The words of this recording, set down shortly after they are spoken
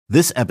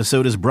This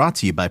episode is brought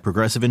to you by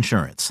Progressive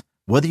Insurance.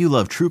 Whether you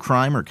love true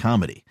crime or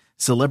comedy,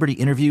 celebrity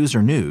interviews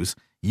or news,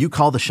 you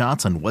call the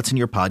shots on what's in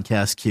your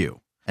podcast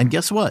queue. And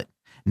guess what?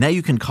 Now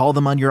you can call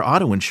them on your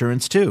auto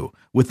insurance too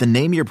with the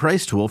Name Your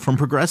Price tool from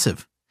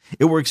Progressive.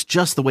 It works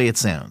just the way it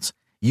sounds.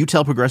 You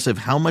tell Progressive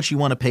how much you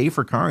want to pay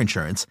for car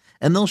insurance,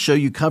 and they'll show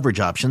you coverage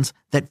options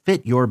that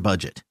fit your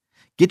budget.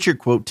 Get your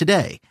quote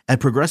today at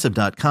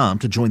Progressive.com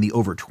to join the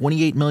over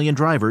 28 million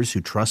drivers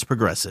who trust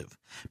Progressive.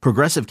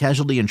 Progressive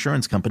Casualty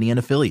Insurance Company and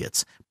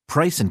Affiliates.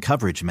 Price and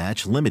coverage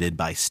match limited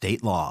by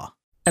state law.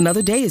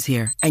 Another day is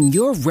here, and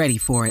you're ready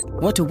for it.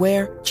 What to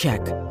wear?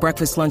 Check.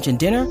 Breakfast, lunch, and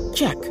dinner?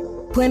 Check.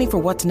 Planning for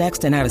what's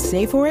next and how to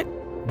save for it?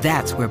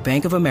 That's where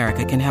Bank of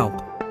America can help.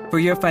 For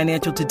your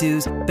financial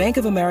to-dos, Bank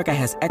of America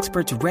has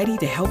experts ready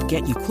to help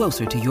get you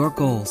closer to your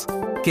goals.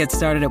 Get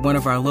started at one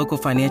of our local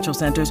financial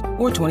centers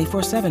or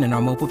 24/7 in our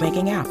mobile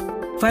banking app.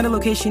 Find a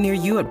location near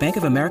you at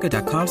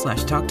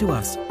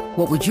bankofamerica.com/talktous.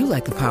 What would you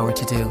like the power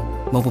to do?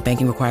 Mobile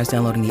banking requires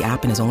downloading the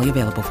app and is only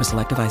available for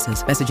select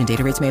devices. Message and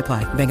data rates may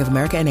apply. Bank of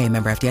America N.A.,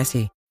 member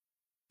FDIC.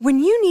 When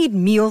you need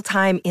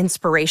mealtime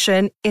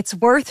inspiration, it's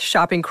worth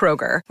shopping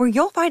Kroger, where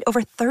you'll find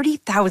over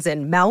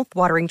 30,000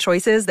 mouth-watering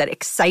choices that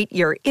excite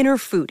your inner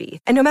foodie.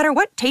 And no matter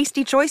what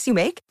tasty choice you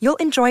make, you'll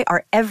enjoy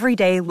our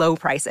everyday low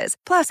prices,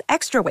 plus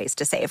extra ways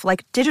to save,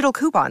 like digital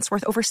coupons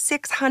worth over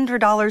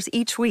 $600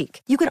 each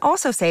week. You can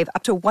also save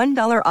up to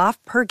 $1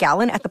 off per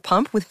gallon at the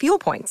pump with fuel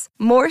points.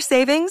 More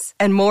savings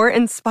and more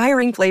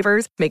inspiring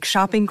flavors make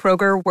shopping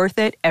Kroger worth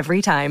it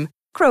every time.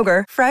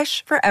 Kroger,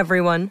 fresh for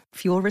everyone.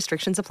 Fuel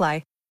restrictions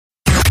apply.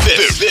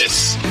 This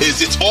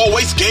is It's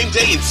Always Game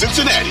Day in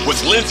Cincinnati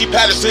with Lindsey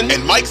Patterson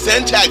and Mike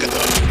Santagata.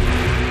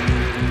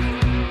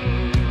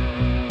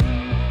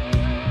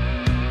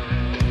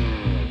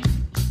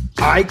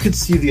 I could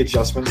see the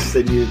adjustments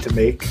they needed to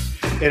make.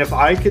 And if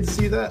I could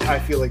see that, I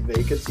feel like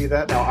they could see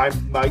that. Now, I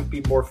might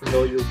be more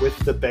familiar with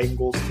the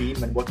Bengals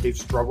team and what they've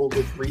struggled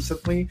with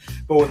recently.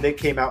 But when they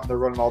came out and they're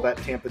running all that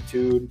Tampa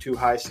 2 and 2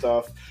 high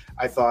stuff,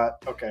 I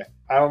thought, okay,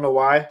 I don't know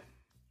why.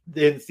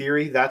 In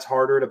theory, that's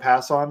harder to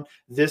pass on.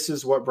 This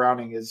is what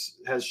Browning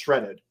has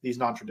shredded, these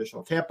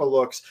non-traditional Tampa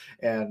looks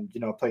and,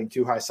 playing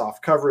too high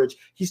soft coverage.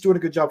 He's doing a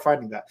good job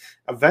finding that.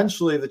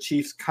 Eventually, the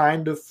Chiefs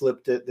kind of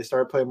flipped it. They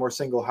started playing more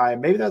single high.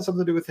 Maybe that's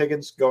something to do with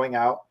Higgins going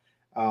out.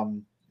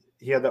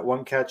 He had that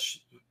one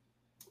catch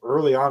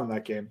early on in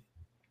that game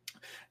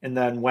and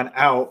then went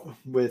out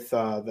with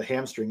the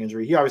hamstring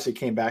injury. He obviously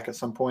came back at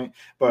some point,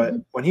 but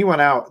when he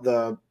went out,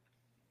 the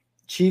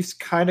Chiefs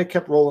kind of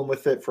kept rolling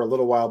with it for a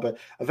little while, but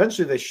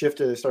eventually they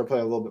shifted. They started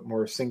playing a little bit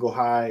more single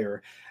high,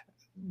 or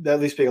at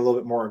least being a little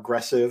bit more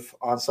aggressive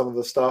on some of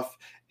the stuff,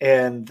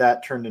 and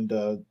that turned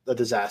into a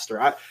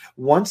disaster.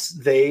 Once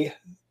the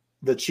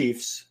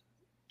Chiefs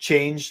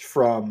changed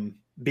from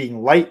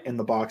being light in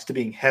the box to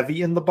being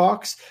heavy in the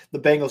box, the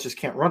Bengals just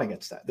can't run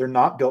against that. They're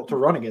not built to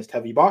run against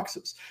heavy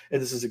boxes,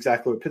 and this is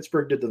exactly what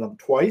Pittsburgh did to them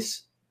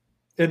twice,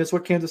 and it's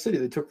what Kansas City,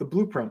 they took the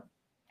blueprint.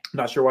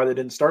 Not sure why they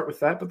didn't start with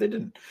that, but they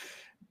didn't.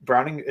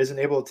 Browning isn't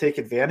able to take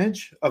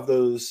advantage of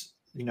those,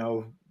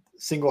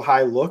 single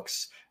high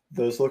looks.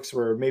 Those looks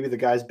where maybe the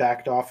guys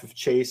backed off of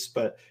Chase,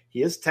 but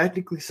he is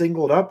technically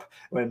singled up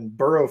when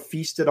Burrow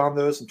feasted on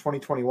those in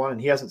 2021, and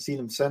he hasn't seen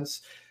them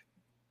since.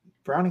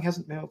 Browning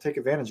hasn't been able to take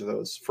advantage of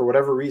those for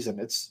whatever reason.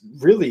 It's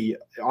really,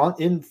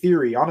 in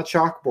theory, on a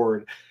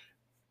chalkboard,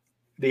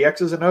 the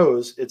X's and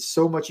O's, it's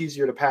so much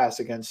easier to pass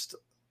against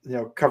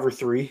cover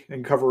 3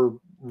 and cover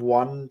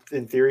 1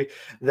 in theory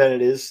than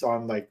it is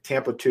on like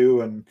Tampa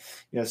 2 and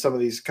some of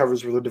these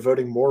covers where they're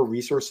devoting more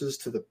resources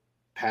to the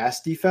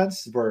pass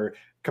defense, where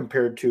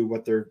compared to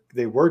what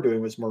they were doing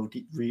was more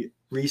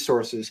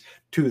resources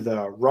to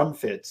the run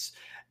fits.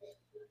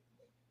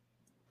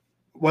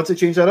 Once they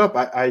changed that up,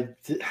 I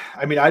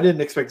mean, I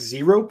didn't expect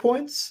 0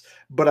 points,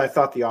 but I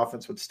thought the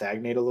offense would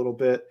stagnate a little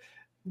bit.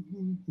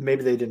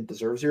 Maybe they didn't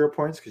deserve 0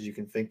 points because you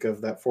can think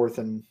of that 4th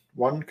and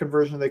 1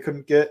 conversion they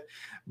couldn't get,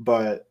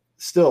 but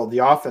still the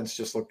offense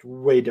just looked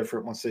way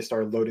different once they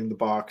started loading the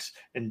box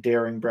and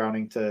daring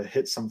Browning to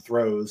hit some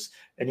throws,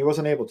 and he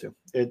wasn't able to.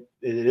 It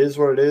is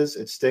what it is.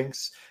 It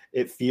stinks.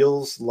 It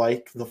feels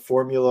like the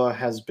formula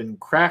has been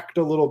cracked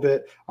a little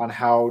bit on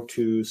how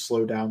to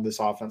slow down this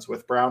offense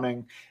with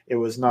Browning. It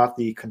was not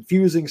the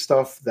confusing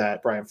stuff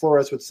that Brian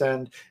Flores would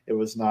send. It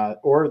was not,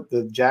 or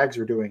the Jags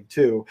were doing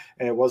too.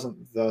 And it wasn't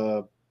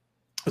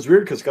it's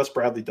weird because Gus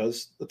Bradley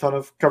does a ton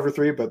of cover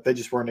 3, but they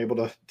just weren't able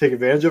to take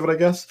advantage of it, I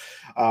guess.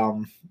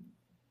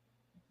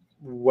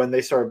 When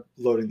they started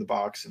loading the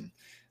box, and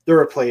there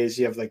are plays,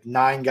 you have like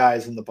 9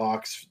 guys in the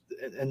box,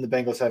 and the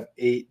Bengals have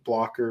 8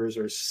 blockers,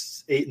 or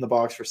 8 in the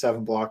box for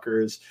 7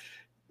 blockers,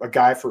 a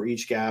guy for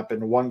each gap,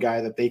 and one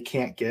guy that they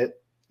can't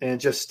get. And it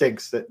just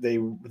stinks that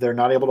they're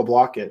not able to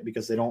block it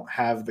because they don't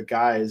have the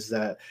guys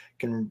that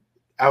can,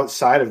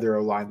 outside of their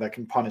O-line, that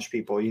can punish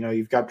people.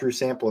 You've got Drew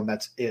Sample, and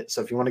that's it.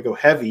 So if you want to go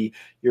heavy,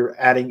 you're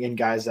adding in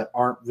guys that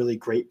aren't really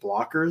great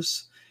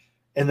blockers.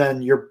 And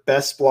then your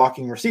best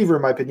blocking receiver,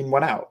 in my opinion,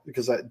 went out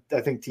because I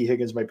think T.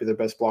 Higgins might be their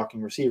best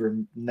blocking receiver.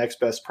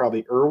 Next best,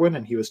 probably Irwin,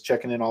 and he was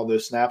checking in all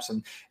those snaps,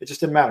 and it just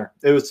didn't matter.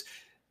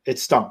 it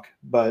stunk.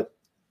 But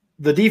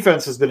the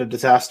defense has been a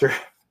disaster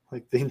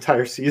like the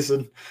entire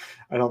season.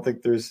 I don't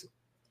think there's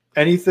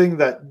anything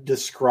that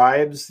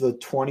describes the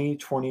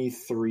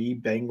 2023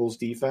 Bengals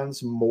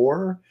defense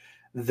more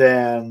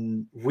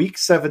than week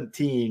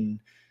 17.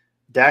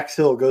 Dax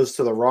Hill goes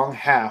to the wrong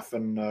half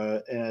and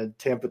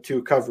Tampa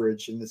 2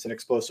 coverage, and it's an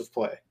explosive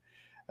play.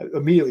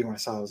 Immediately when I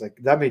saw it, I was like,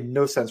 that made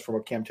no sense from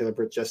what Cam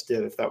Taylor-Britt just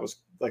did if that was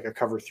like a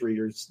cover 3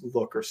 or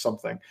look or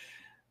something.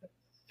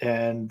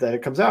 And then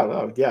it comes out,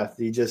 oh, yeah,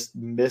 he just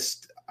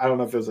missed. I don't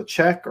know if it was a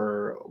check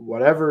or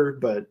whatever,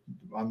 but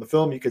on the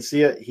film you could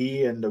see it.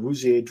 He and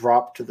Awuzie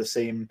dropped to the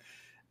same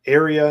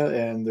area,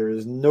 and there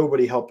is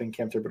nobody helping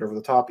Cam Taylor-Britt over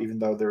the top, even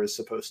though there is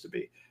supposed to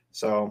be.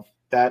 So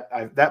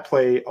that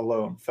play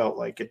alone felt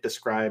like it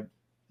described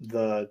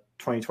the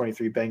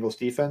 2023 Bengals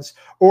defense,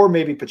 or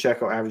maybe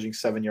Pacheco averaging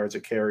 7 yards a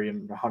carry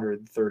and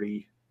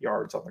 130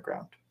 yards on the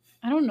ground.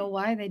 I don't know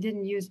why they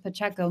didn't use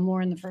Pacheco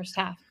more in the first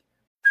half.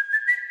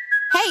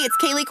 Hey, it's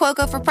Kaylee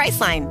Cuoco for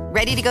Priceline.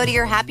 Ready to go to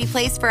your happy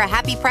place for a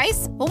happy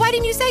price? Well, why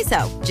didn't you say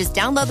so? Just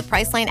download the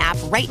Priceline app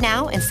right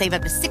now and save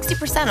up to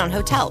 60% on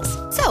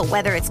hotels. So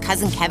whether it's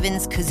Cousin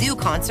Kevin's Kazoo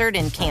Concert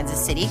in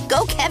Kansas City,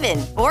 go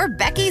Kevin, or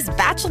Becky's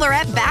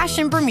Bachelorette Bash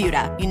in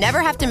Bermuda, you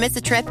never have to miss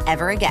a trip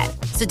ever again.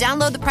 So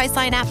download the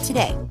Priceline app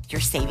today.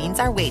 Your savings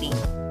are waiting.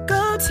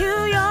 Go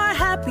to your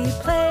happy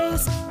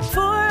place for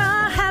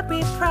a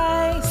happy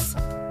price.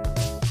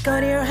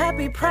 Go to your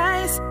happy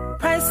price,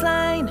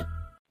 Priceline.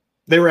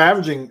 They were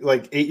averaging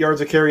like 8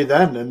 yards a carry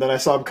then, and then I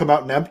saw him come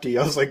out and empty.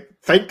 I was like,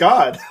 thank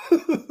God.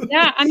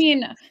 Yeah, I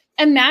mean,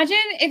 imagine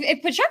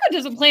if Pacheco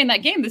doesn't play in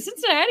that game, the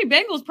Cincinnati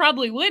Bengals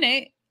probably win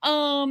it.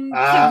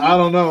 I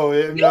don't know.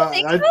 You don't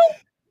think so?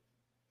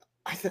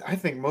 I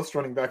think most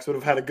running backs would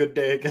have had a good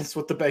day against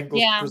what the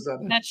Bengals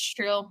presented. That's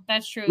true.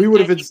 That's true. We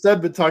would have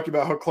instead been talking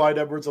about how Clyde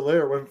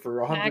Edwards-Helaire went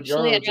for 100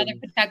 yards. I'd rather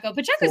Pacheco.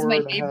 Pacheco's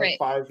my favorite.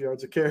 5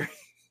 yards a carry.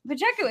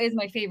 Pacheco is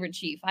my favorite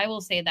Chief. I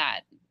will say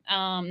that.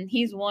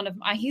 He's one of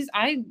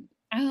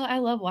I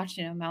love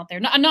watching him out there.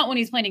 Not when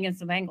he's playing against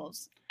the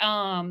Bengals.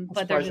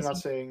 But they're not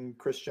saying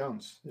Chris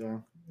Jones. Yeah.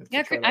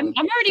 I'm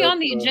already on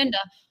the agenda.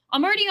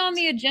 I'm already on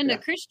the agenda. Yeah.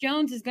 Chris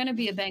Jones is going to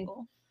be a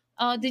Bengal.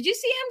 Did you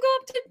see him go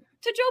up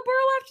to Joe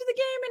Burrow after the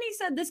game and he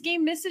said, "This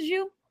game misses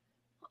you"?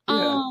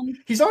 Yeah.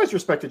 He's always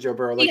respected Joe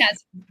Burrow. Like,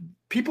 yes.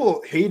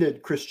 People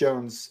hated Chris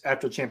Jones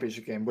after the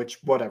championship game,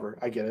 which whatever,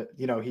 I get it.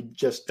 You know, he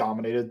just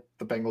dominated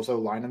the Bengals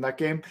O-line in that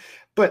game.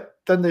 But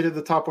then they did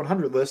the top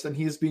 100 list, and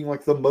he's being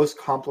like the most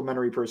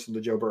complimentary person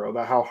to Joe Burrow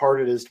about how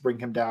hard it is to bring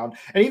him down.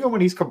 And even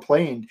when he's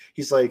complained,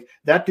 he's like,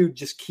 that dude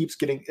just keeps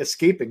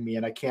escaping me,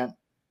 and I can't,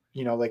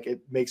 you know, like,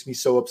 it makes me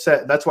so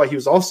upset. And that's why he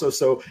was also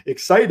so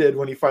excited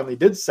when he finally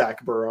did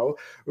sack Burrow.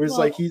 It was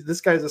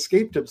this guy's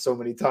escaped him so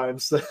many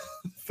times that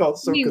it felt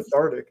so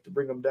cathartic to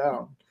bring him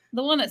down.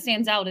 The one that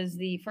stands out is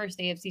the first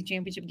AFC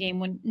Championship game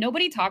when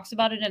nobody talks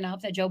about it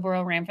enough that Joe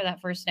Burrow ran for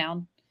that first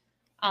down.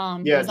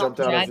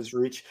 Jumped out of his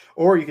reach.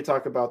 Or you could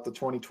talk about the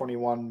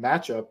 2021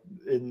 matchup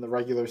in the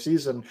regular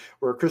season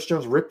where Chris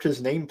Jones ripped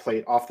his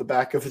nameplate off the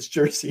back of his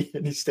jersey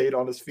and he stayed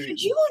on his feet.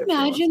 Could you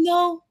imagine,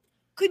 though?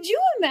 Could you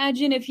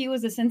imagine if he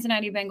was a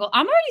Cincinnati Bengal?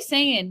 I'm already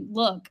saying,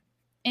 look,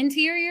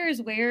 interior is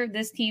where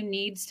this team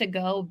needs to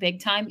go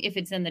big time. If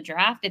it's in the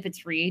draft, if it's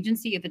free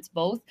agency, if it's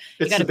both.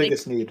 It's the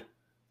biggest need.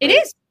 It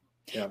is.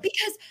 Yeah.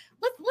 Because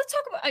let's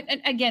talk about,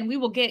 again, we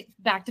will get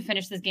back to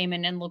finish this game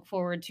and look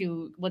forward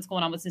to what's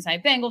going on with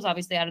Cincinnati Bengals,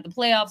 obviously out of the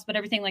playoffs, but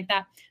everything like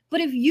that.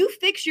 But if you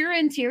fix your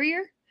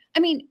interior, I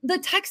mean, the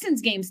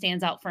Texans game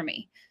stands out for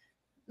me.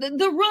 The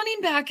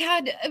running back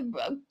had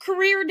a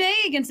career day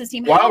against this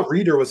team. While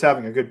Reeder was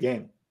having a good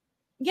game.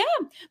 Yeah,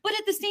 but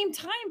at the same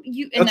time,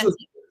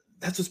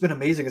 that's what's been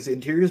amazing is the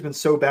interior has been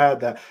so bad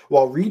that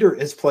while Reeder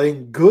is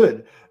playing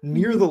good,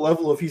 near the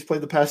level of he's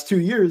played the past 2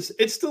 years,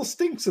 it still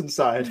stinks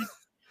inside.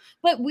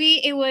 But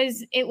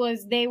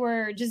they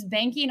were just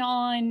banking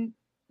on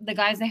the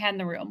guys they had in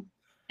the room.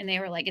 And they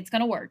were like, it's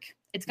going to work.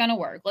 It's going to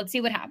work. Let's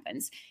see what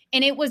happens.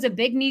 And it was a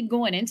big need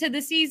going into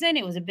the season.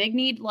 It was a big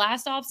need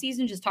last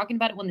offseason, just talking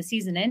about it when the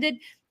season ended.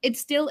 It's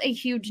still a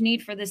huge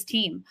need for this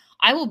team.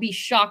 I will be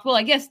shocked. Well,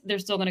 I guess they're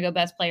still going to go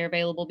best player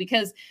available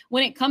because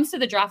when it comes to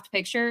the draft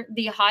picture,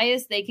 the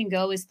highest they can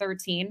go is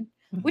 13,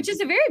 which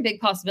is a very big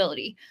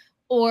possibility.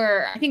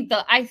 Or I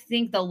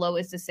think the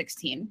lowest is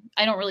 16.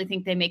 I don't really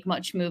think they make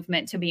much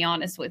movement, to be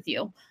honest with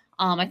you.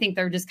 I think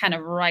they're just kind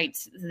of right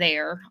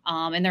there,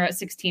 and they're at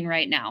 16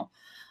 right now.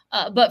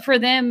 But for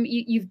them,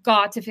 you've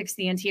got to fix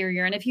the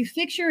interior. And if you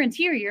fix your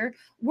interior,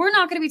 we're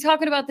not going to be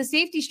talking about the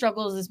safety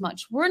struggles as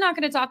much. We're not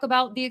going to talk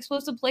about the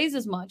explosive plays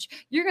as much.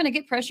 You're going to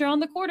get pressure on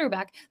the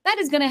quarterback. That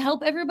is going to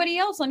help everybody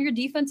else on your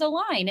defensive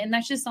line. And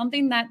that's just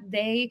something that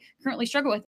they currently struggle with.